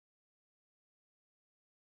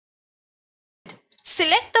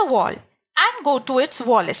select the wall and go to its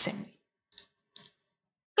wall assembly.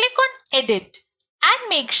 Click on Edit and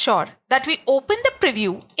make sure that we open the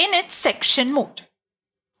preview in its section mode.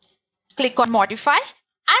 Click on Modify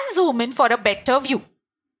and zoom in for a better view.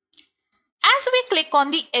 As we click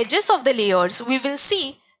on the edges of the layers, we will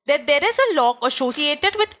see that there is a lock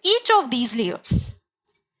associated with each of these layers.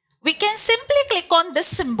 We can simply click on this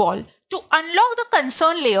symbol to unlock the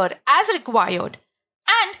concerned layer as required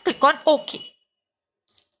and click on OK.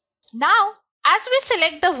 Now, as we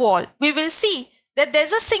select the wall, we will see that there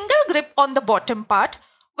is a single grip on the bottom part,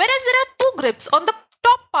 whereas there are two grips on the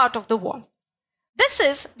top part of the wall. This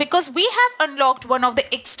is because we have unlocked one of the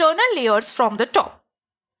external layers from the top.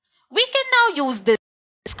 We can now use this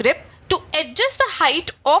grip to adjust the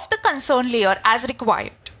height of the concerned layer as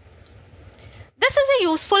required. This is a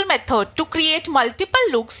useful method to create multiple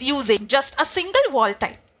looks using just a single wall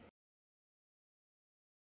type.